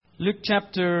Luke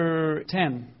chapter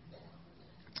 10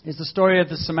 is the story of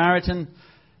the Samaritan.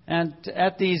 And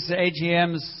at these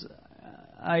AGMs,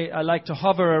 I like to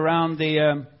hover around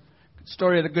the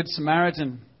story of the Good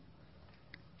Samaritan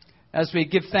as we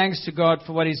give thanks to God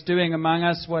for what He's doing among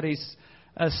us, what He's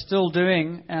still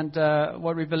doing, and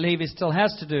what we believe He still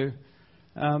has to do.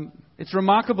 It's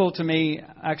remarkable to me,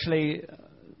 actually,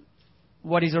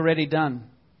 what He's already done.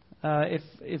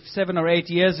 If 7 or 8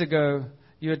 years ago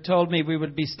you had told me we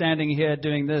would be standing here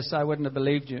doing this, I wouldn't have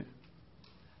believed you.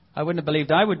 I wouldn't have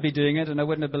believed I would be doing it, and I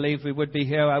wouldn't have believed we would be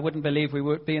here. I wouldn't believe we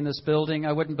would be in this building.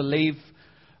 I wouldn't believe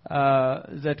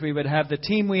that we would have the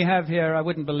team we have here. I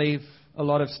wouldn't believe a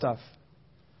lot of stuff.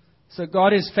 So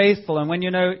God is faithful, and when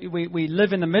we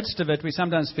live in the midst of it, we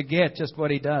sometimes forget just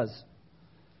what He does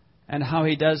and how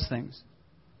He does things.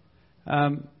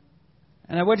 And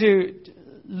I want to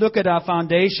look at our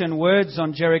foundation words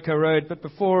on Jericho Road, but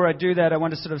before I do that, I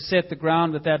want to sort of set the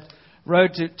ground with that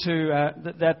road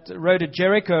that road to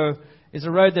Jericho is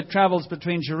a road that travels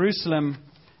between Jerusalem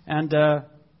and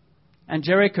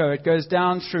Jericho. It goes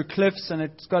down through cliffs, and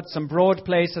it's got some broad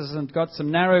places and got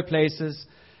some narrow places.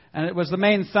 And it was the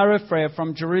main thoroughfare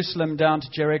from Jerusalem down to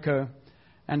Jericho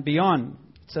and beyond.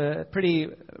 It's a pretty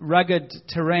rugged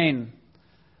terrain.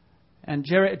 And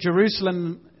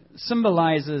Jerusalem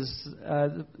symbolizes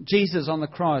Jesus on the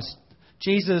cross.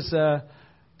 Jesus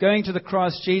going to the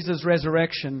cross, Jesus'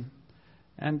 resurrection.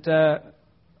 And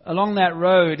along that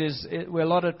road were a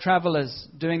lot of travelers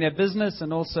doing their business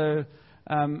and also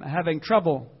having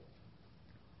trouble.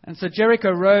 And so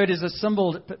Jericho Road is a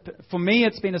symbol. For me,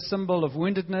 it's been a symbol of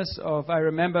woundedness. I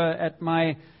remember at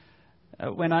my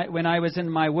when I was in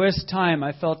my worst time,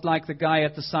 I felt like the guy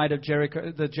at the side of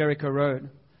the Jericho Road,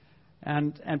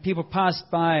 and people passed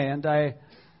by, and I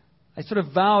sort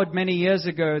of vowed many years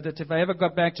ago that if I ever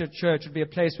got back to a church, it would be a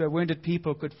place where wounded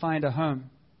people could find a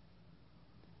home,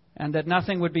 and that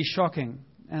nothing would be shocking,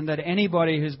 and that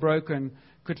anybody who's broken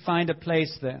could find a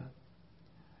place there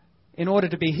in order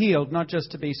to be healed, not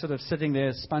just to be sort of sitting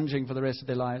there sponging for the rest of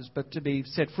their lives, but to be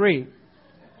set free.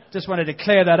 Just wanted to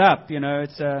clear that up.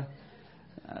 It's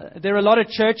there are a lot of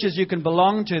churches you can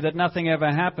belong to that nothing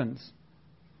ever happens.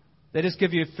 They just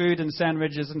give you food and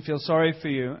sandwiches and feel sorry for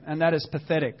you, and that is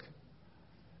pathetic.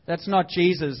 That's not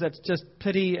Jesus. That's just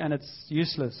pity, and it's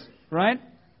useless, right?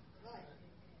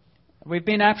 We've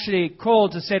been actually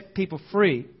called to set people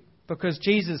free because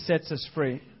Jesus sets us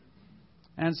free.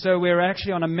 And so we're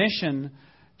actually on a mission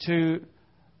to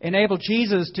enable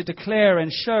Jesus to declare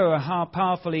and show how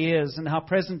powerful He is and how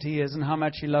present He is and how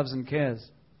much He loves and cares.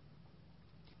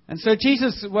 And so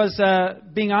Jesus was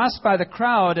being asked by the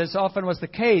crowd, as often was the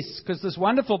case, because this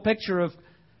wonderful picture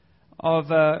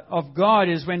of God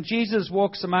is when Jesus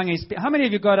walks among His people. How many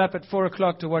of you got up at 4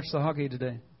 o'clock to watch the hockey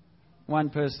today? 1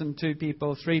 person, 2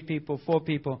 people, 3 people, 4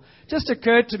 people. Just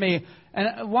occurred to me,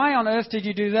 and why on earth did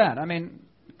you do that? I mean,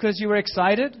 because you were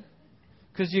excited?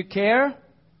 Because you care?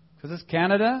 Because it's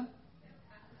Canada?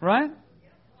 Right?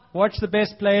 Watch the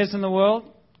best players in the world?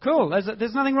 Cool.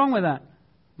 There's nothing wrong with that.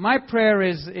 My prayer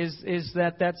is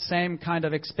that same kind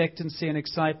of expectancy and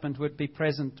excitement would be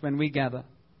present when we gather.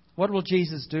 What will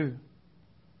Jesus do?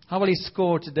 How will He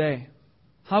score today?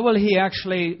 How will He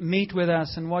actually meet with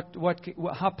us, and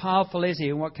how powerful is He,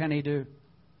 and what can He do?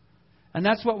 And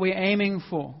that's what we're aiming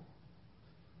for.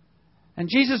 And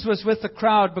Jesus was with the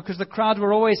crowd because the crowd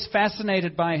were always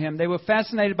fascinated by Him. They were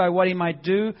fascinated by what He might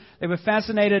do. They were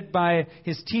fascinated by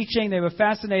His teaching. They were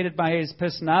fascinated by His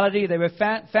personality. They were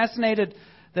fascinated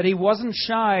that He wasn't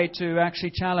shy to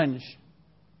actually challenge.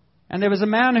 And there was a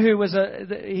man who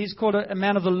he's called a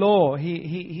man of the law.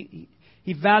 He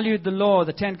valued the law,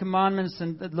 the 10 Commandments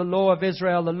and the law of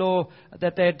Israel, the law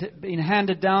that they had been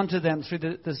handed down to them through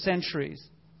the centuries.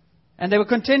 And they were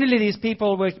continually, these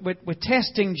people were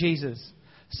testing Jesus,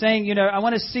 saying, I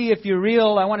want to see if you're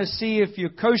real. I want to see if you're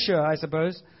kosher, I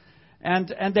suppose.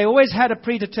 And they always had a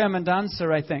predetermined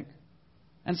answer, I think.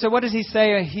 And so what does He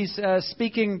say? He's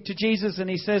speaking to Jesus, and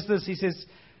He says this. He says,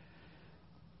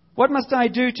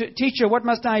 Teacher, what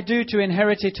must I do to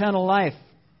inherit eternal life?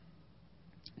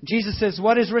 Jesus says,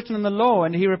 what is written in the law?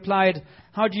 And He replied,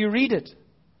 how do you read it?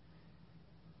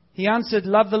 He answered,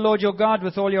 love the Lord your God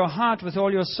with all your heart, with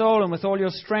all your soul, and with all your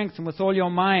strength, and with all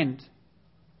your mind.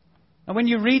 And when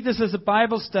you read this as a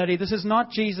Bible study, this is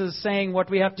not Jesus saying what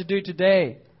we have to do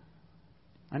today.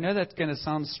 I know that's going to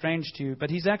sound strange to you, but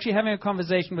He's actually having a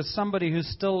conversation with somebody who's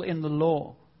still in the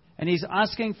law. And He's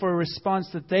asking for a response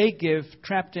that they give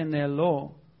trapped in their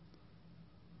law.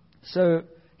 So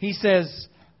He says,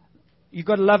 you've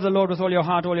got to love the Lord with all your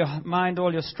heart, all your mind,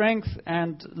 all your strength,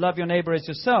 and love your neighbor as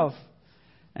yourself.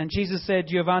 And Jesus said,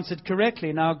 "You have answered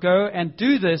correctly. Now go and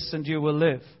do this and you will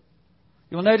live."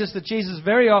 You'll notice that Jesus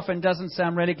very often doesn't say,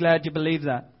 "I'm really glad you believe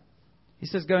that." He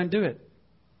says, "Go and do it.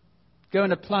 Go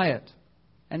and apply it."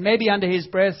 And maybe under his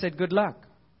breath said, "Good luck."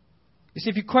 You see,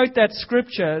 if you quote that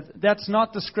scripture, that's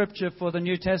not the scripture for the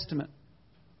New Testament.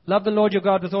 Love the Lord your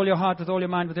God with all your heart, with all your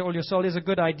mind, with all your soul is a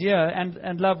good idea,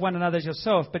 and love one another as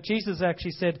yourself. But Jesus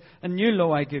actually said, "A new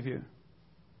law I give you.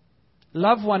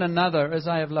 Love one another as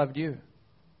I have loved you."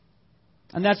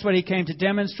 And that's what he came to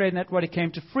demonstrate, and that's what he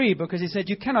came to free, because he said,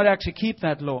 you cannot actually keep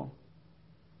that law.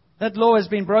 That law has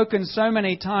been broken so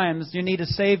many times, you need a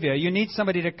Savior. You need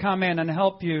somebody to come in and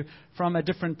help you from a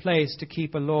different place to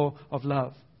keep a law of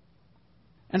love.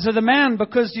 And so the man,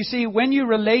 because you see, when you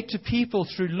relate to people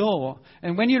through law,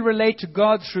 and when you relate to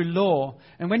God through law,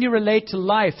 and when you relate to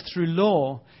life through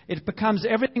law, it becomes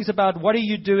everything's about what are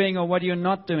you doing or what are you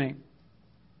not doing.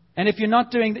 And if you're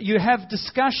not doing that, you have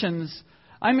discussions.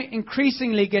 I'm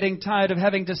increasingly getting tired of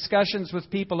having discussions with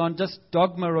people on just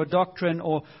dogma or doctrine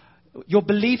or your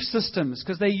belief systems,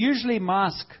 because they usually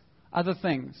mask other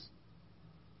things.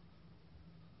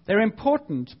 They're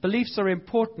important. Beliefs are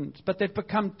important, but they've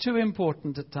become too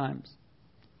important at times.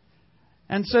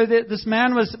 And so this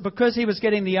man was, because he was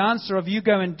getting the answer of you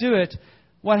go and do it,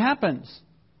 what happens?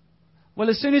 Well,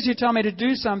 as soon as you tell me to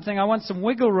do something, I want some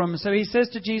wiggle room. So he says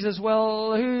to Jesus,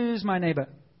 well, who's my neighbor?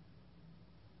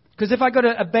 Because if I've got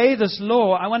to obey this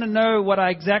law, I want to know what I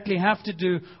exactly have to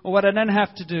do or what I don't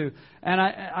have to do. And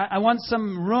I want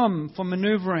some room for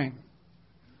maneuvering.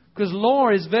 Because law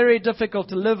is very difficult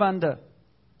to live under.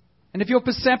 And if your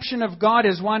perception of God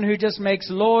is one who just makes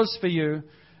laws for you,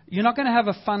 you're not going to have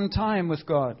a fun time with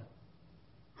God.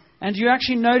 And you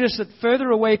actually notice that further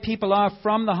away people are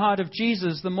from the heart of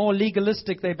Jesus, the more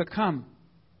legalistic they become.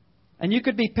 And you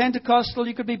could be Pentecostal,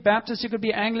 you could be Baptist, you could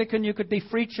be Anglican, you could be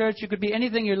Free Church, you could be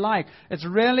anything you like. It's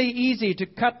really easy to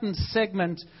cut and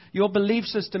segment your belief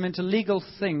system into legal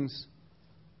things.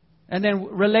 And then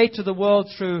relate to the world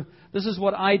through, this is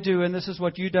what I do, and this is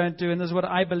what you don't do, and this is what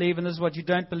I believe, and this is what you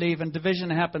don't believe, and division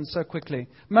happens so quickly.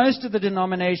 Most of the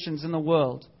denominations in the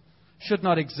world should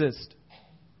not exist.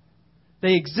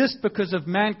 They exist because of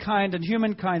mankind and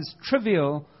humankind's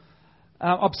trivial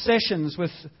obsessions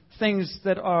with things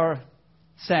that are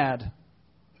sad.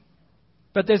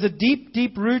 But there's a deep,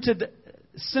 deep-rooted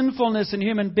sinfulness in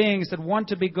human beings that want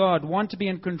to be God, want to be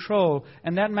in control,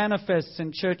 and that manifests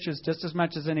in churches just as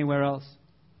much as anywhere else.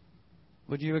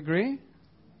 Would you agree?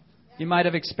 You might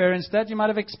have experienced that. You might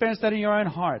have experienced that in your own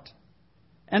heart.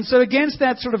 And so against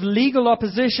that sort of legal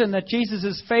opposition that Jesus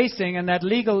is facing and that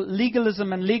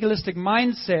legalism and legalistic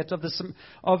mindset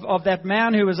of that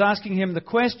man who was asking him the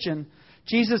question,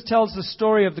 Jesus tells the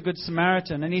story of the Good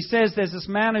Samaritan. And he says there's this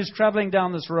man who's traveling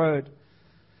down this road.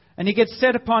 And he gets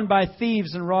set upon by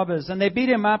thieves and robbers. And they beat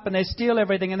him up and they steal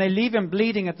everything. And they leave him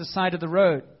bleeding at the side of the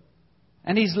road.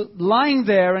 And he's lying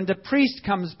there and a priest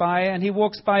comes by and he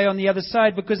walks by on the other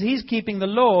side because he's keeping the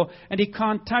law and he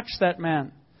can't touch that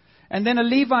man. And then a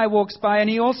Levi walks by and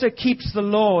he also keeps the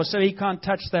law so he can't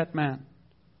touch that man.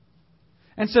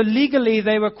 And so legally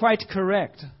they were quite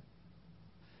correct.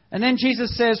 And then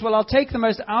Jesus says, well, I'll take the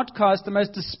most outcast, the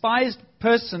most despised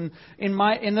person in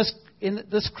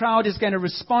this crowd is going to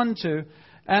respond to,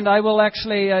 and I will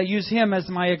actually use him as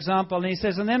my example. And he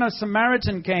says, and then a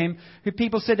Samaritan came, who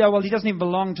people said, oh, well, he doesn't even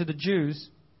belong to the Jews.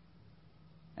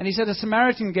 And he said a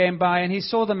Samaritan came by, and he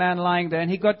saw the man lying there, and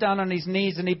he got down on his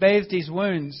knees, and he bathed his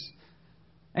wounds.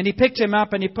 And he picked him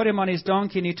up, and he put him on his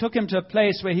donkey, and he took him to a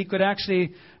place where he could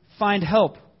actually find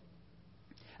help.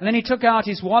 And then he took out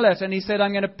his wallet and he said,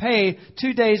 I'm going to pay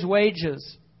 2 days'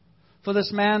 wages for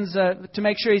this man's, to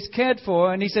make sure he's cared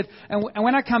for. And he said, and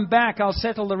when I come back, I'll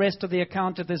settle the rest of the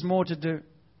account if there's more to do.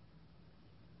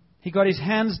 He got his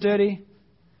hands dirty.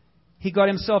 He got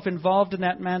himself involved in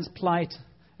that man's plight.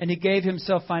 And he gave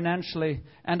himself financially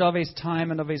and of his time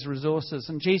and of his resources.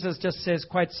 And Jesus just says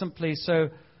quite simply, so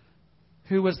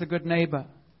who was the good neighbor?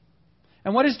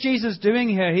 And what is Jesus doing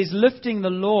here? He's lifting the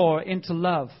law into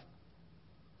love.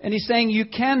 And he's saying you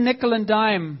can nickel and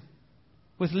dime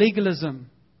with legalism.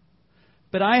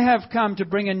 But I have come to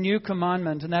bring a new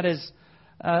commandment, and that is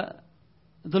the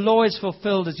law is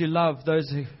fulfilled as you love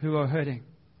those who are hurting.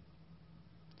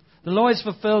 The law is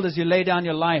fulfilled as you lay down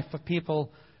your life for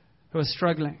people who are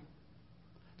struggling.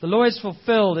 The law is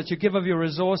fulfilled as you give of your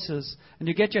resources and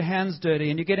you get your hands dirty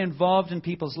and you get involved in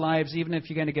people's lives even if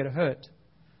you're going to get hurt.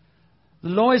 The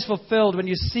law is fulfilled when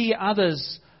you see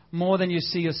others more than you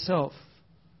see yourself.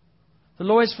 The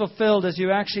law is fulfilled as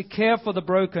you actually care for the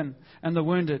broken and the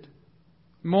wounded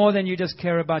more than you just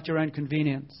care about your own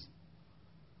convenience.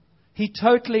 He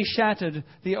totally shattered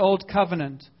the old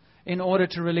covenant in order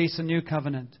to release a new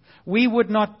covenant. We would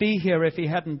not be here if He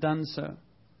hadn't done so.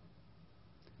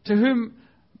 To whom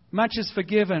much is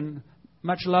forgiven,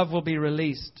 much love will be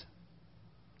released.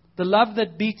 The love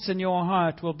that beats in your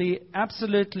heart will be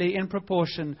absolutely in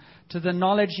proportion to the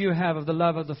knowledge you have of the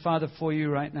love of the Father for you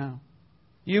right now.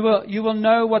 You will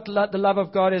know what the love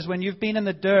of God is when you've been in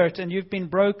the dirt and you've been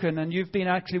broken and you've been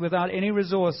actually without any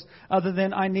resource other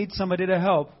than I need somebody to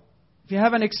help. If you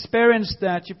haven't experienced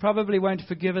that, you probably won't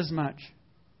forgive as much.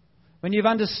 When you've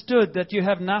understood that you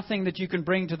have nothing that you can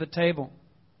bring to the table,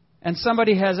 and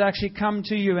somebody has actually come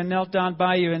to you and knelt down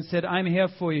by you and said, I'm here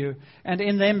for you. And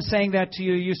in them saying that to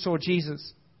you, you saw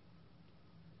Jesus.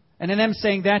 And in them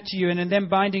saying that to you and in them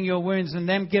binding your wounds and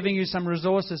them giving you some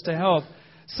resources to help,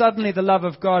 suddenly the love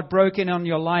of God broke in on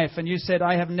your life and you said,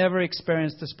 I have never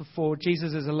experienced this before.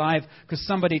 Jesus is alive because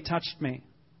somebody touched me.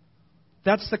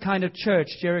 That's the kind of church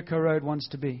Jericho Road wants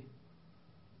to be.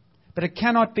 But it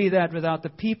cannot be that without the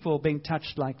people being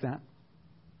touched like that.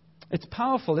 It's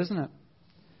powerful, isn't it?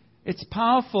 It's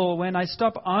powerful when I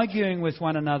stop arguing with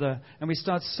one another and we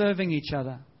start serving each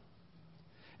other.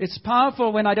 It's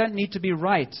powerful when I don't need to be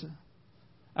right.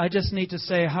 I just need to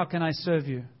say, how can I serve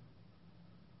you?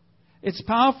 It's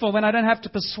powerful when I don't have to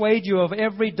persuade you of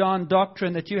every darn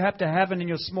doctrine that you have to have in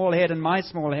your small head and my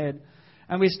small head.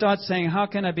 And we start saying, how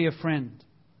can I be a friend?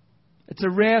 It's a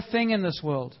rare thing in this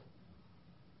world.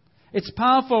 It's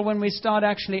powerful when we start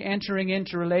actually entering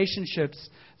into relationships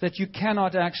that you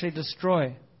cannot actually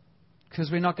destroy,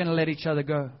 because we're not going to let each other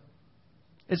go.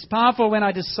 It's powerful when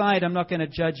I decide I'm not going to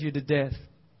judge you to death.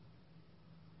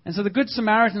 And so the Good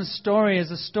Samaritan story is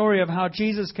a story of how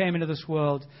Jesus came into this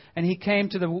world, and He came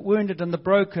to the wounded and the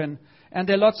broken. And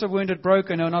there are lots of wounded,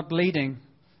 broken who are not bleeding.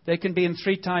 They can be in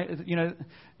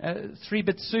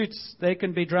three-bit suits. They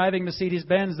can be driving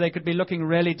Mercedes-Benz. They could be looking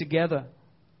really together.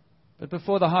 But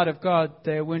before the heart of God,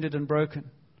 they are wounded and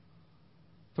broken.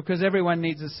 Because everyone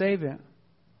needs a Savior.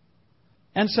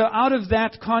 And so out of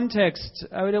that context,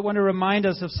 I would want to remind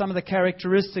us of some of the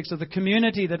characteristics of the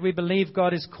community that we believe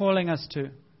God is calling us to.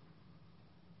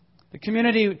 The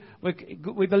community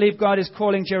we believe God is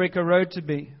calling Jericho Road to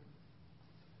be.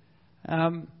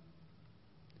 And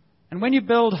when you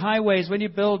build highways, when you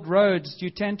build roads, you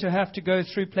tend to have to go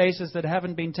through places that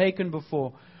haven't been taken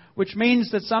before. Which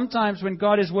means that sometimes when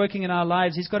God is working in our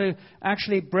lives, He's got to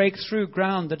actually break through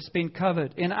ground that's been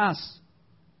covered in us.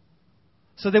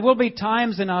 So there will be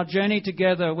times in our journey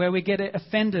together where we get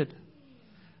offended.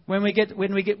 When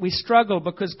we struggle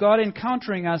because God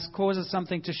encountering us causes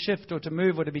something to shift or to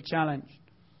move or to be challenged.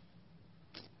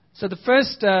 So the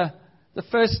first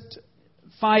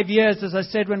 5 years, as I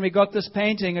said, when we got this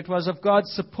painting, it was of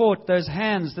God's support, those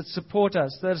hands that support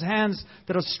us, those hands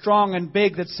that are strong and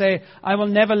big that say, I will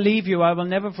never leave you, I will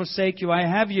never forsake you, I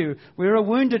have you. We were a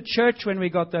wounded church when we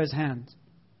got those hands.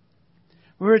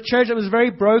 We were a church that was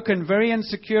very broken, very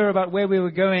insecure about where we were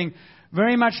going.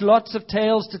 Very much lots of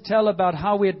tales to tell about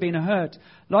how we had been hurt.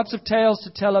 Lots of tales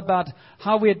to tell about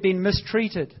how we had been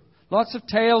mistreated. Lots of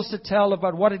tales to tell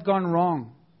about what had gone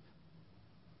wrong.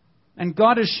 And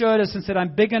God assured us and said,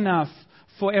 I'm big enough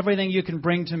for everything you can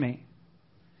bring to me.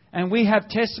 And we have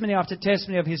testimony after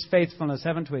testimony of His faithfulness,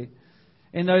 haven't we?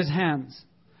 In those hands.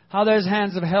 How those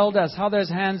hands have held us, how those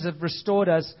hands have restored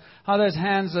us, how those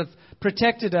hands have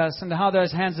protected us, and how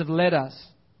those hands have led us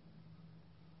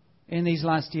in these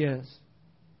last years.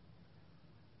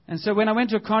 And so when I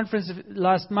went to a conference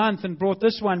last month and brought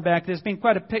this one back, there's been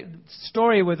quite a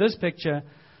story with this picture.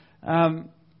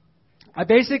 I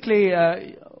basically,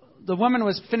 the woman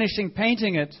was finishing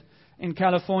painting it in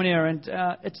California, and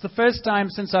it's the first time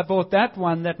since I bought that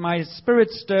one that my spirit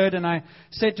stirred, and I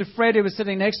said to Fred, who was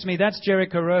sitting next to me, that's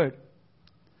Jericho Road.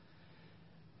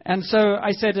 And so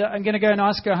I said, I'm going to go and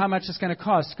ask her how much it's going to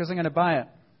cost, because I'm going to buy it.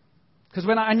 Because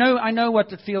when I know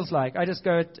what it feels like. I just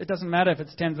go, it doesn't matter if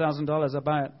it's $10,000, I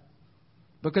buy it.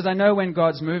 Because I know when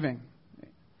God's moving.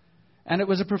 And it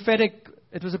was a prophetic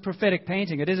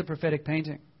painting. It is a prophetic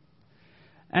painting.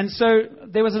 And so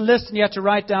there was a list and you had to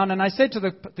write down. And I said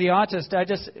to the artist,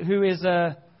 who is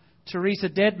Teresa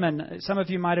Dedman. Some of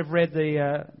you might have read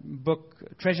the book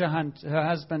Treasure Hunt. Her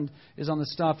husband is on the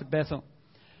staff at Bethel.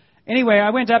 Anyway, I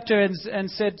went up to her and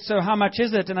said, so how much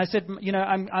is it? And I said,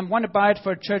 I want to buy it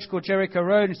for a church called Jericho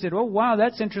Road. And she said, oh, wow,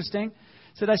 that's interesting.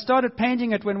 Said, I started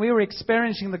painting it when we were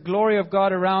experiencing the glory of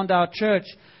God around our church,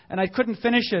 and I couldn't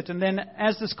finish it. And then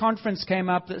as this conference came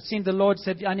up, it seemed the Lord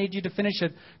said, I need you to finish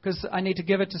it because I need to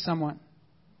give it to someone.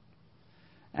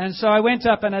 And so I went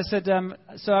up and I said,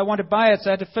 so I want to buy it. So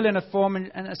I had to fill in a form.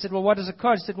 And I said, well, what does it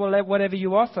cost? She said, well, whatever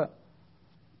you offer.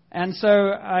 And so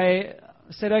I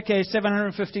said, okay,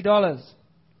 $750.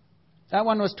 That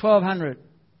one was $1,200.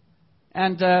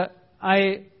 And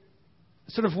I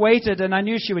sort of waited, and I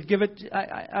knew she would give it.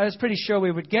 I was pretty sure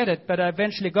we would get it, but I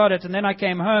eventually got it. And then I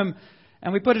came home,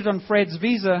 and we put it on Fred's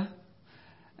visa.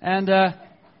 And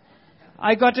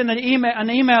I got an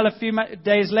email a few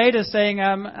days later saying,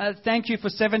 thank you for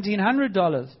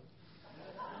 $1,700.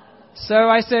 So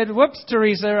I said, whoops,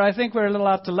 Teresa, I think we're a little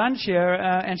out to lunch here.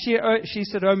 And she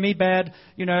said, oh, me bad.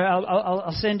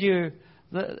 I'll send you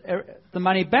the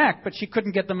money back. But she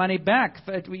couldn't get the money back.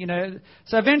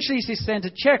 So eventually she sent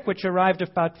a check, which arrived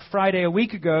about Friday a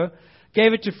week ago,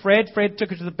 gave it to Fred. Fred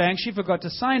took it to the bank. She forgot to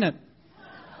sign it.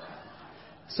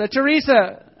 So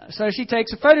she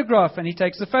takes a photograph, and he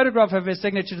takes the photograph of his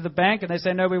signature to the bank, and they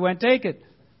say, no, we won't take it.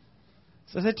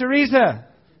 So I said, Teresa,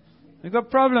 we've got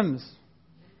problems.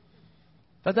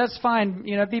 But that's fine.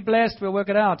 Be blessed. We'll work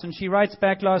it out. And she writes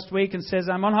back last week and says,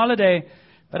 I'm on holiday.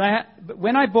 But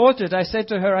when I bought it, I said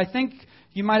to her, I think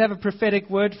you might have a prophetic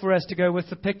word for us to go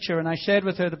with the picture. And I shared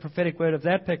with her the prophetic word of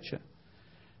that picture.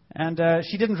 And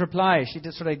she didn't reply. She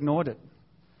just sort of ignored it.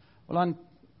 Well, on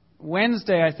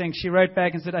Wednesday, I think, she wrote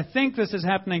back and said, I think this is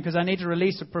happening because I need to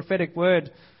release a prophetic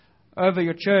word over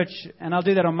your church. And I'll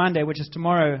do that on Monday, which is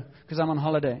tomorrow, because I'm on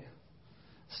holiday.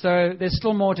 So there's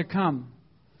still more to come.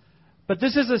 But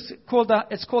this is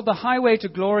it's called the highway to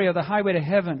glory, or the highway to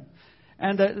heaven.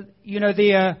 And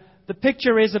the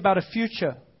picture is about a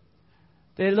future.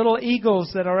 They're little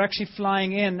eagles that are actually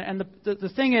flying in. And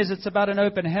the thing is, it's about an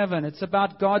open heaven. It's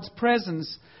about God's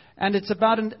presence. And it's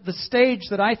about the stage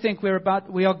that I think we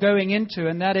are going into.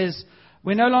 And that is,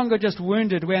 we're no longer just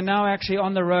wounded. We're now actually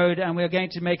on the road, and we're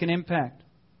going to make an impact.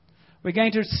 We're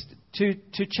going to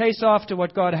chase after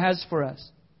what God has for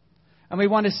us. And we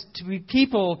want to be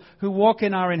people who walk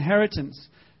in our inheritance.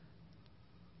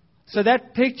 So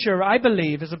that picture, I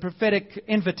believe, is a prophetic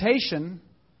invitation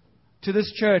to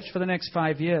this church for the next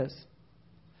 5 years.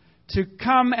 To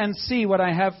come and see what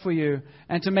I have for you,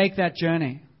 and to make that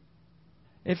journey.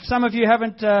 If some of you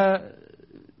haven't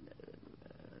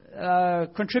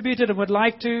contributed and would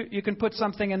like to, you can put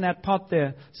something in that pot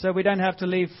there, so we don't have to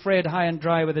leave Fred high and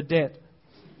dry with a debt.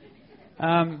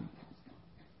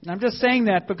 I'm just saying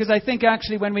that because I think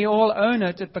actually when we all own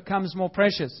it, it becomes more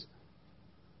precious.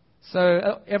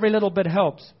 So every little bit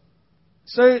helps.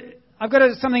 So I've got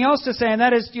something else to say, and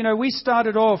that is, we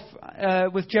started off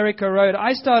with Jericho Road.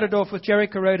 I started off with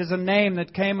Jericho Road as a name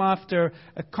that came after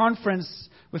a conference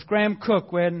with Graham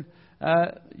Cook when,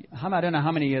 I don't know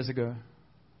how many years ago.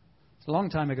 It's a long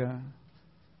time ago.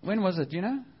 When was it,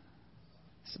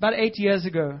 It's about 8 years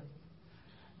ago.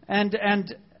 And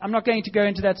I'm not going to go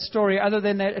into that story other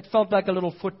than that it felt like a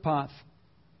little footpath.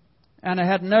 And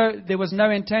there was no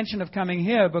intention of coming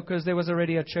here because there was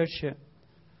already a church here.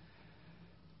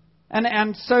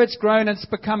 And so it's grown and it's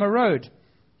become a road,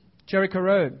 Jericho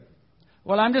Road.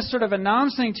 Well, I'm just sort of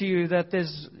announcing to you that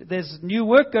there's new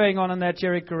work going on that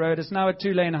Jericho Road. It's now a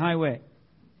 2-lane highway.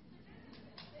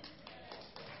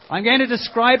 I'm going to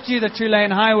describe to you the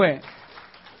 2-lane highway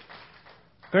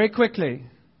very quickly.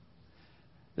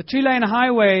 The 2-lane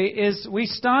highway is, we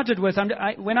started with,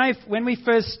 when we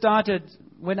first started,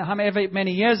 however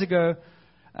many years ago,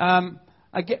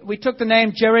 we took the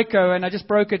name Jericho and I just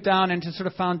broke it down into sort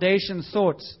of foundation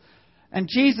thoughts. And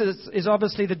Jesus is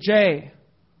obviously the J.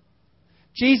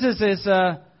 Jesus is,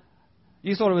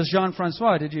 you thought it was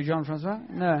Jean-Francois, did you, Jean-Francois?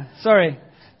 No, sorry.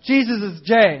 Jesus is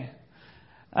J.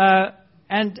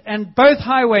 And both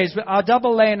highways, our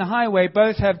double-lane highway,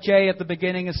 both have J at the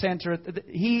beginning and center.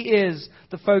 He is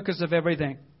the focus of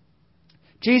everything.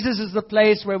 Jesus is the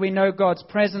place where we know God's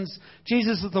presence.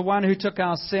 Jesus is the one who took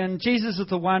our sin. Jesus is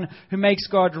the one who makes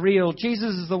God real.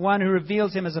 Jesus is the one who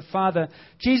reveals Him as a Father.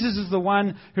 Jesus is the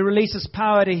one who releases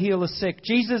power to heal the sick.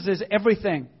 Jesus is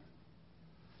everything.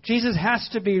 Jesus has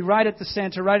to be right at the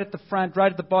center, right at the front,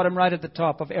 right at the bottom, right at the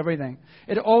top of everything.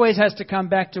 It always has to come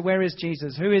back to where is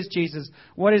Jesus? Who is Jesus?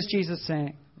 What is Jesus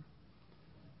saying?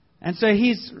 And so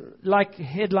He's like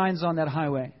headlines on that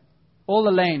highway. All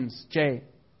the lanes, J.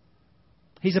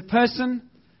 He's a person,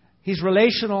 He's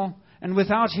relational, and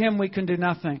without Him we can do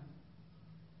nothing.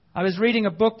 I was reading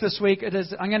a book this week.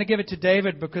 I'm going to give it to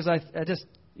David because I just,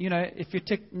 if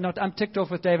you're I'm ticked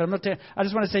off with David. I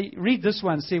just want to say, read this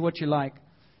one, see what you like.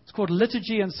 It's called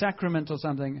Liturgy and Sacrament or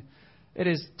something. It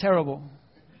is terrible.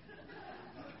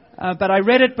 But I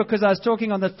read it because I was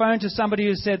talking on the phone to somebody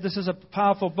who said this is a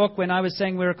powerful book when I was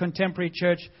saying we're a contemporary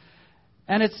church.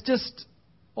 And it's just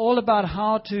all about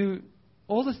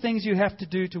all the things you have to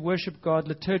do to worship God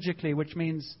liturgically, which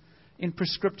means in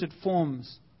prescripted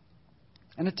forms.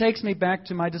 And it takes me back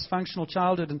to my dysfunctional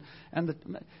childhood.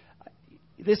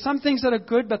 There's some things that are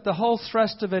good, but the whole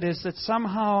thrust of it is that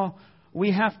somehow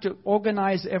we have to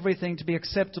organize everything to be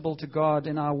acceptable to God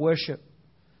in our worship.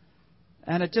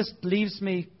 And it just leaves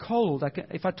me cold.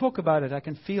 If I talk about it, I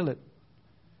can feel it.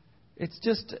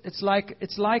 It's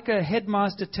like a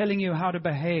headmaster telling you how to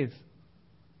behave.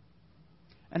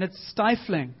 And it's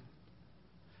stifling.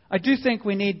 I do think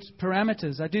we need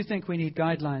parameters. I do think we need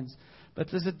guidelines. But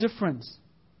there's a difference.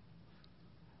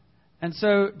 And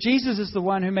so Jesus is the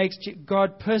one who makes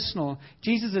God personal.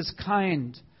 Jesus is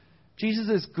kind. Jesus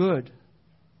is good.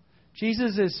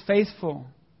 Jesus is faithful.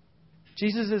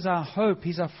 Jesus is our hope.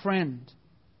 He's our friend.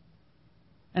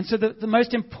 And so the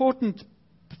most important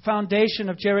foundation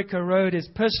of Jericho Road is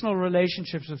personal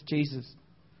relationships with Jesus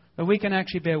that we can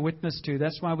actually bear witness to.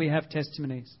 That's why we have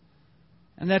testimonies.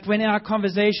 And that when in our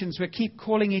conversations we keep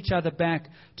calling each other back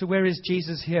to where is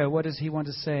Jesus here? What does He want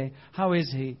to say? How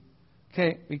is He?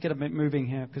 Okay, we get a bit moving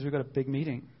here because we've got a big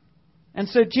meeting. And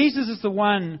so Jesus is the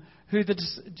one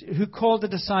who called the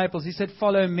disciples. He said,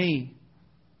 follow me.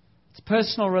 It's a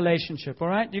personal relationship, all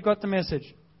right? You got the message.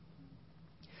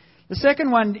 The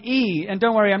second one, E, and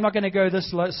don't worry, I'm not going to go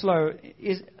this slow,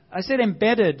 is I said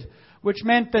embedded, which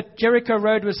meant that Jericho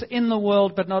Road was in the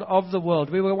world but not of the world.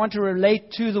 We want to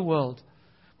relate to the world.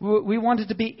 We wanted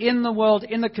to be in the world,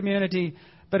 in the community,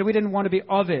 but we didn't want to be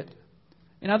of it.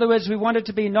 In other words, we wanted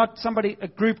to be not a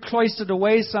group cloistered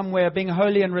away somewhere, being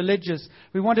holy and religious.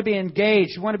 We want to be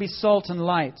engaged. We want to be salt and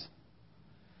light.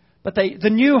 But the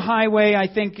new highway,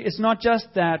 I think, is not just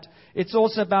that. It's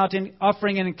also about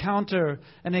offering an encounter,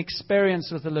 an experience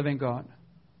with the living God.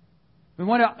 We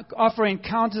want to offer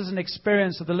encounters and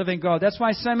experience with the living God. That's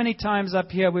why so many times up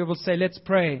here we will say, let's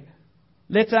pray.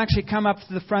 Let's actually come up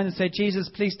to the front and say, Jesus,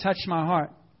 please touch my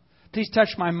heart. Please touch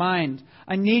my mind.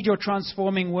 I need your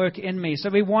transforming work in me. So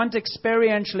we want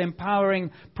experiential,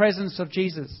 empowering presence of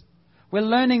Jesus. We're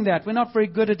learning that. We're not very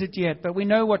good at it yet, but we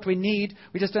know what we need.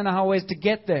 We just don't know how ways to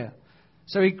get there.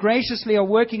 So we graciously are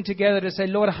working together to say,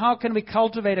 Lord, how can we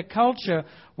cultivate a culture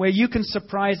where you can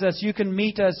surprise us, you can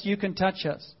meet us, you can touch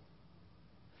us?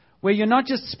 Where you're not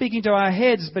just speaking to our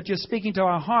heads, but you're speaking to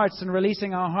our hearts and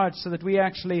releasing our hearts so that we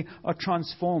actually are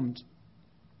transformed.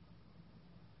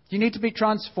 You need to be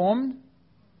transformed?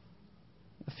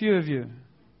 A few of you.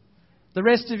 The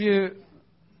rest of you,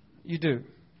 you do.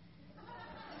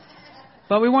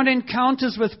 But we want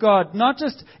encounters with God. Not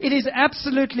just, it is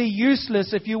absolutely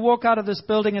useless if you walk out of this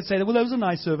building and say, well, that was a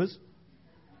nice service.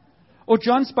 Or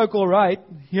John spoke all right.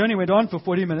 He only went on for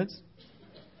 40 minutes.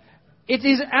 It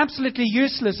is absolutely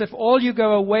useless if all you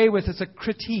go away with is a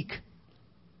critique.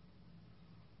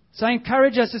 So I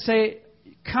encourage us to say,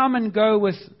 come and go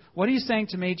with, what are you saying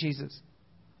to me, Jesus?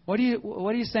 What are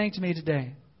you saying to me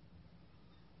today?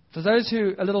 For those who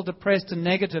are a little depressed and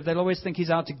negative, they'll always think He's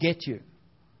out to get you.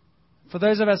 For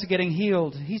those of us who are getting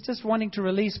healed, He's just wanting to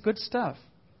release good stuff.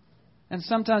 And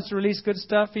sometimes to release good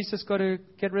stuff, He's just got to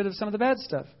get rid of some of the bad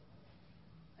stuff.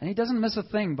 And He doesn't miss a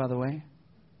thing, by the way.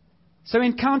 So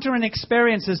encounter and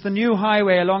experience is the new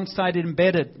highway alongside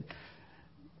embedded.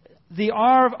 The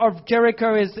R of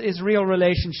Jericho is real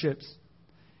relationships.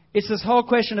 It's this whole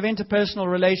question of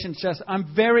interpersonal relationships.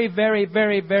 I'm very, very,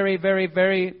 very, very, very,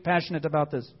 very passionate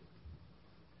about this.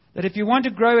 That if you want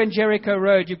to grow in Jericho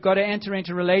Road, you've got to enter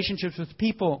into relationships with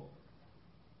people.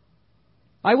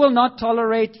 I will not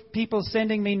tolerate people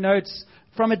sending me notes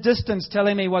from a distance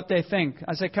telling me what they think.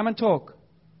 I say, come and talk.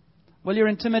 Well, you're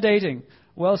intimidating.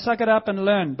 Well, suck it up and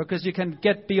learn, because you can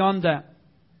get beyond that.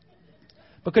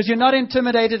 Because you're not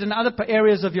intimidated in other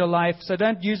areas of your life, so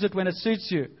don't use it when it suits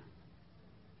you.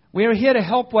 We are here to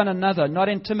help one another, not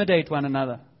intimidate one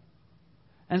another.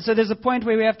 And so there's a point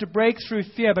where we have to break through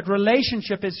fear, but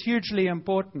relationship is hugely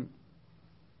important.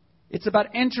 It's about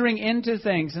entering into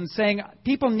things and saying,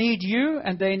 people need you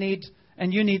and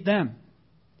you need them.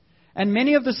 And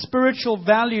many of the spiritual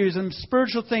values and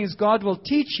spiritual things God will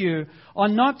teach you are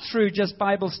not through just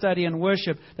Bible study and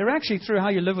worship. They're actually through how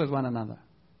you live with one another.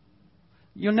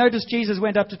 You'll notice Jesus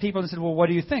went up to people and said, well, what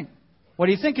do you think? What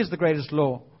do you think is the greatest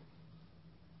law?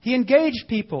 He engaged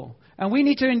people. And we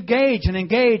need to engage and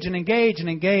engage and engage and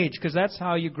engage, because that's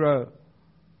how you grow.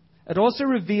 It also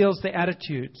reveals the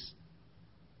attitudes.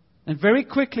 And very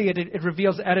quickly it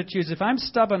reveals attitudes. If I'm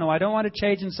stubborn or I don't want to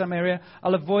change in some area,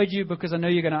 I'll avoid you because I know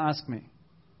you're going to ask me.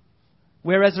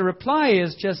 Whereas a reply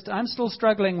is just, I'm still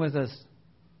struggling with this.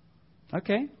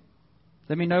 Okay,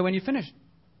 let me know when you finish.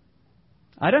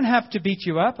 I don't have to beat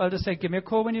you up. I'll just say, give me a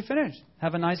call when you finish.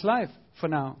 Have a nice life for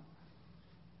now.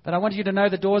 But I want you to know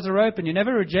the doors are open. You're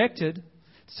never rejected.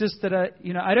 It's just that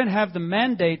I don't have the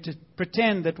mandate to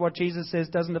pretend that what Jesus says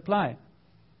doesn't apply.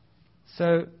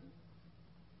 So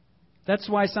that's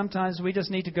why sometimes we just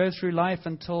need to go through life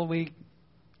until we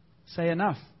say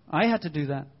enough. I had to do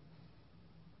that.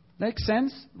 Makes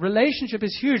sense? Relationship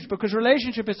is huge because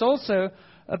relationship is also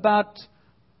about,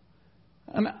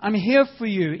 I'm here for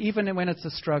you even when it's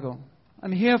a struggle.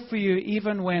 I'm here for you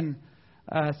even when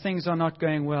things are not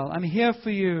going well. I'm here for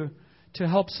you to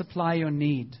help supply your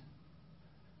need.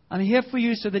 I'm here for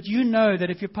you so that you know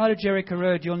that if you're part of Jericho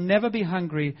Road, you'll never be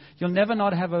hungry. You'll never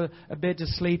not have a bed to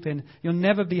sleep in. You'll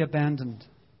never be abandoned.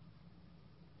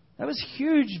 That was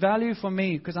huge value for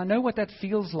me because I know what that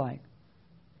feels like.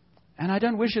 And I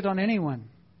don't wish it on anyone.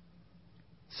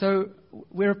 So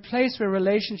we're a place where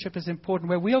relationship is important,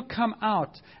 where we'll come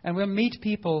out and we'll meet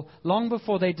people long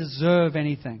before they deserve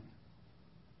anything.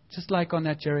 Just like on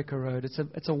that Jericho Road.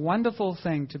 It's a wonderful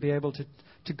thing to be able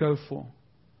to go for.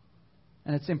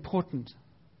 And it's important.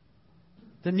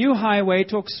 The new highway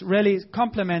really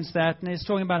complements that, and it's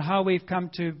talking about how we've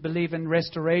come to believe in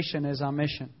restoration as our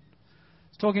mission. I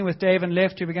was talking with Dave and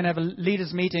Lefty. We're going to have a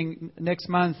leaders meeting next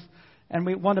month, and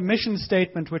we want a mission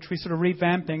statement which we're sort of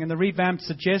revamping, and the revamped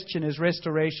suggestion is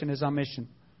restoration is our mission.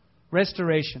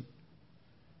 Restoration.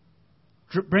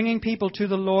 Bringing people to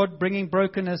the Lord, bringing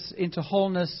brokenness into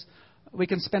wholeness. We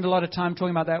can spend a lot of time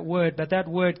talking about that word, but that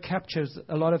word captures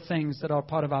a lot of things that are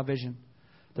part of our vision.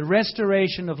 The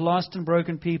restoration of lost and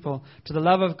broken people to the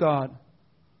love of God.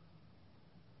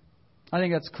 I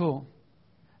think that's cool.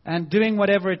 And doing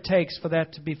whatever it takes for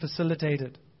that to be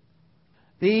facilitated.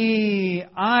 The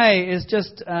I is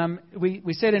just,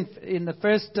 we said in the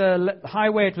first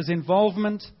highway it was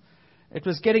involvement. It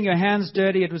was getting your hands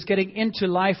dirty. It was getting into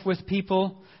life with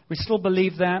people. We still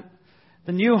believe that.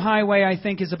 The new highway, I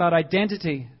think, is about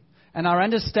identity and our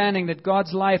understanding that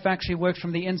God's life actually works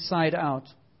from the inside out.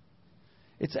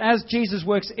 It's as Jesus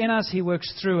works in us, He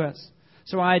works through us.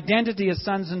 So our identity as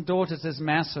sons and daughters is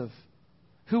massive.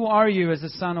 Who are you as a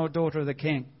son or daughter of the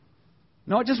King?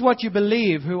 Not just what you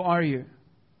believe, who are you?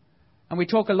 And we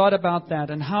talk a lot about that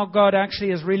and how God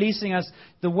actually is releasing us.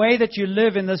 The way that you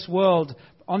live in this world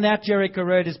on that Jericho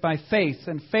Road is by faith.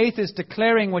 And faith is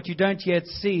declaring what you don't yet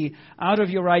see out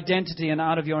of your identity and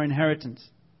out of your inheritance.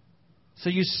 So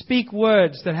you speak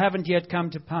words that haven't yet come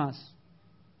to pass.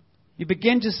 You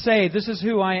begin to say, this is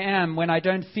who I am when I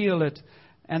don't feel it.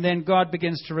 And then God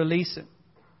begins to release it.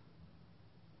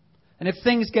 And if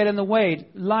things get in the way,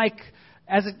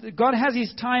 God has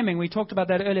His timing. We talked about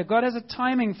that earlier. God has a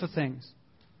timing for things.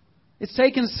 It's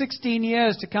taken 16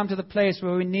 years to come to the place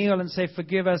where we kneel and say,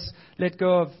 forgive us, let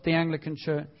go of the Anglican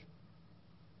Church.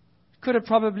 Could have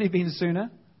probably been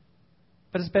sooner,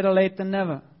 but it's better late than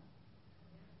never.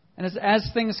 And as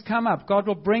things come up, God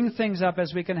will bring things up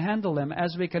as we can handle them,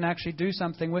 as we can actually do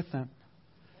something with them.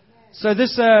 So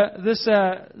this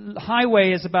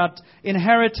highway is about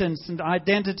inheritance and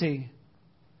identity.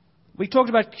 We talked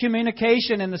about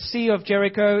communication in the Sea of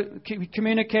Jericho,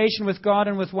 communication with God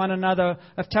and with one another.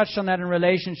 I've touched on that in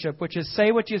relationship, which is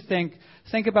say what you think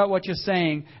about what you're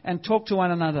saying, and talk to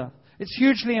one another. It's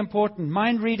hugely important.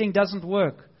 Mind reading doesn't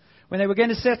work. When they were going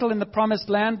to settle in the promised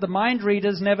land, the mind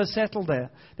readers never settled there.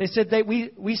 They said,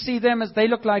 we see them as they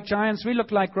look like giants, we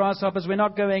look like grasshoppers, we're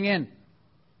not going in.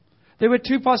 There were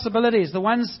two possibilities. The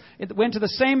ones that went to the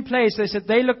same place, they said,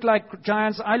 they look like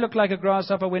giants, I look like a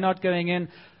grasshopper, we're not going in.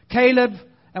 Caleb,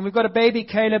 and we've got a baby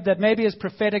Caleb that maybe is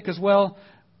prophetic as well,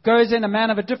 goes in, a man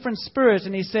of a different spirit,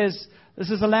 and he says, this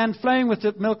is a land flowing with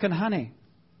milk and honey.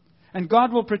 And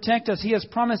God will protect us. He has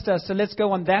promised us, so let's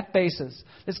go on that basis.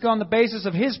 Let's go on the basis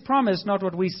of His promise, not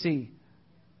what we see.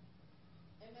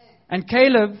 Amen. And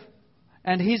Caleb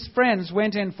and his friends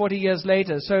went in 40 years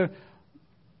later. So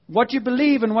what you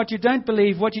believe and what you don't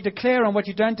believe, what you declare and what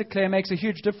you don't declare makes a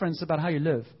huge difference about how you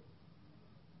live.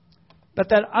 But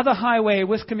that other highway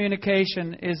with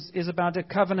communication is about a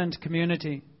covenant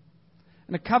community.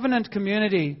 And a covenant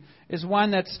community is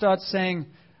one that starts saying,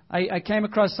 I came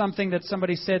across something that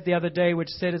somebody said the other day, which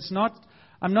said,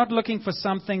 I'm not looking for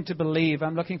something to believe.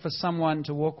 I'm looking for someone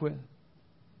to walk with.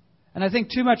 And I think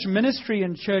too much ministry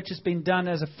in church has been done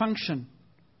as a function.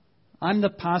 I'm the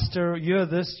pastor, you're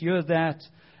this, you're that.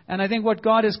 And I think what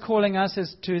God is calling us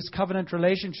is to His covenant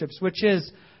relationships, which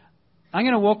is, I'm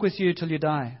going to walk with you till you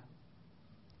die.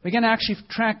 We're going to actually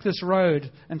track this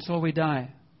road until we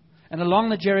die. And along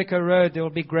the Jericho Road, there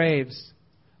will be graves.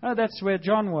 Oh, that's where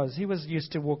John was. He was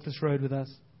used to walk this road with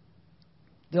us.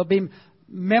 There'll be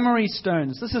memory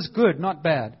stones. This is good, not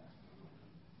bad.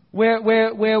 Where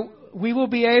we will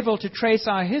be able to trace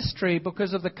our history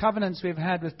because of the covenants we've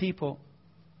had with people.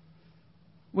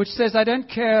 Which says, I don't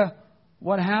care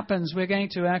what happens, we're going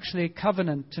to actually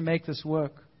covenant to make this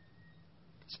work.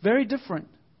 It's very different.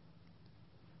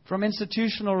 from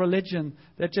institutional religion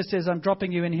that just says, I'm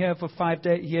dropping you in here for 5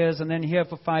 years, and then here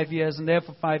for 5 years, and there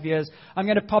for 5 years. I'm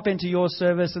going to pop into your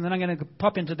service, and then I'm going to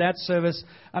pop into that service.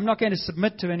 I'm not going to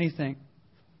submit to anything.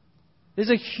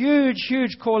 There's a huge,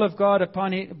 huge call of God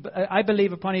I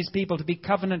believe, upon His people to be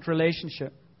covenant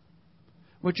relationship.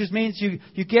 Which just means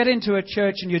you get into a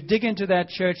church and you dig into that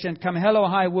church, and come hell or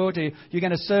high water, you're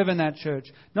going to serve in that church.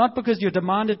 Not because you're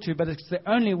demanded to, but it's the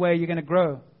only way you're going to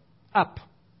grow up.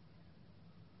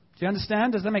 Do you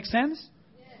understand? Does that make sense?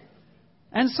 Yeah.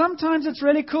 And sometimes it's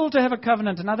really cool to have a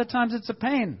covenant, and other times it's a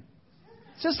pain.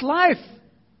 It's just life.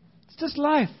 It's just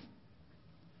life.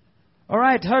 All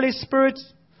right, Holy Spirit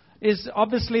is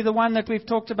obviously the one that we've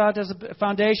talked about as a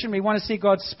foundation. We want to see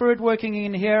God's Spirit working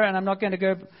in here, and I'm not going to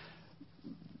go...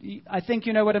 I think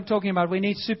you know what I'm talking about. We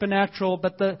need supernatural.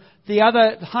 But the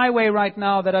other highway right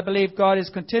now that I believe God is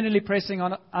continually pressing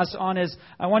on us on is,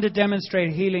 I want to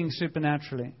demonstrate healing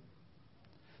supernaturally.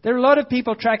 There are a lot of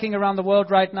people tracking around the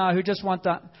world right now who just want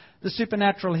the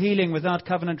supernatural healing without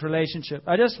covenant relationship.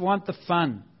 I just want the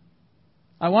fun.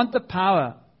 I want the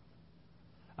power.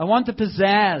 I want the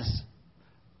pizzazz.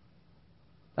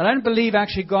 I don't believe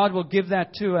actually God will give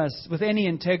that to us with any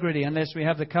integrity unless we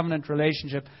have the covenant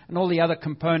relationship and all the other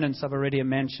components I've already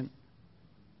mentioned.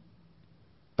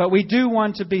 But we do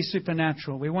want to be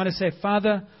supernatural. We want to say,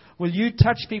 Father, will you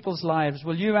touch people's lives?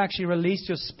 Will you actually release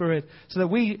your Spirit so that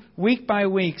we, week by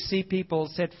week, see people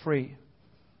set free?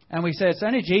 And we say, it's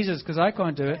only Jesus because I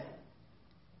can't do it.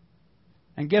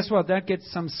 And guess what? That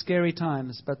gets some scary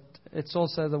times, but it's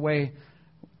also the way,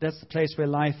 that's the place where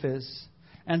life is.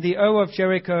 And the O of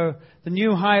Jericho, the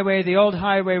new highway, the old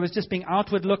highway was just being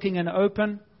outward looking and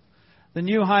open. The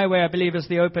new highway, I believe, is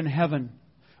the open heaven,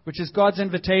 which is God's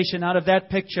invitation out of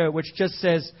that picture, which just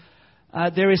says,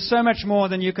 there is so much more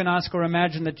than you can ask or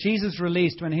imagine that Jesus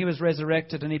released when He was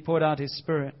resurrected and He poured out His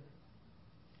Spirit.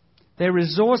 There are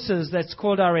resources that's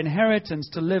called our inheritance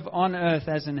to live on earth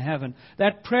as in heaven.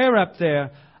 That prayer up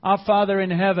there, Our Father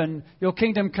in heaven, your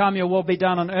kingdom come, your will be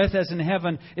done on earth as in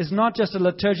heaven, is not just a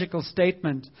liturgical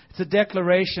statement. It's a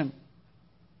declaration.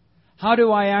 How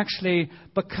do I actually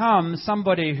become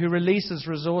somebody who releases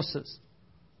resources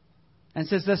and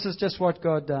says this is just what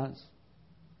God does?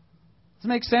 Does it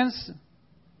make sense?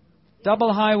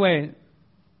 Double highway.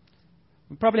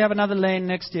 We'll probably have another lane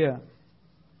next year.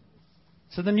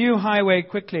 So the new highway,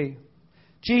 quickly.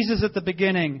 Jesus at the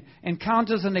beginning,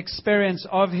 encounters and experience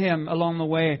of Him along the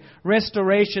way.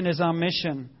 Restoration is our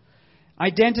mission.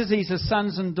 Identities as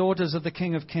sons and daughters of the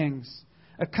King of Kings.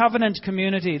 A covenant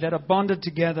community that are bonded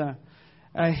together.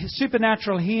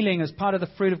 Supernatural healing as part of the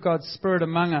fruit of God's Spirit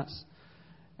among us.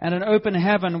 And an open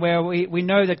heaven where we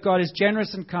know that God is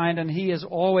generous and kind, and He is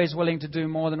always willing to do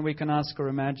more than we can ask or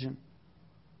imagine.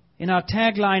 In our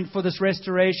tagline for this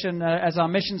restoration, as our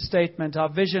mission statement,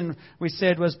 our vision, we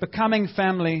said, was becoming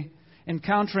family,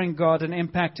 encountering God, and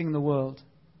impacting the world.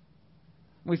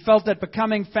 We felt that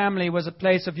becoming family was a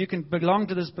place of you can belong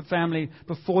to this family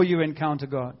before you encounter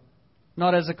God,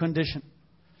 not as a condition.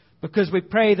 Because we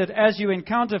pray that as you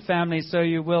encounter family, so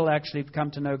you will actually come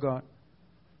to know God.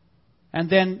 And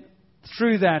then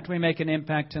through that, we make an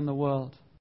impact in the world.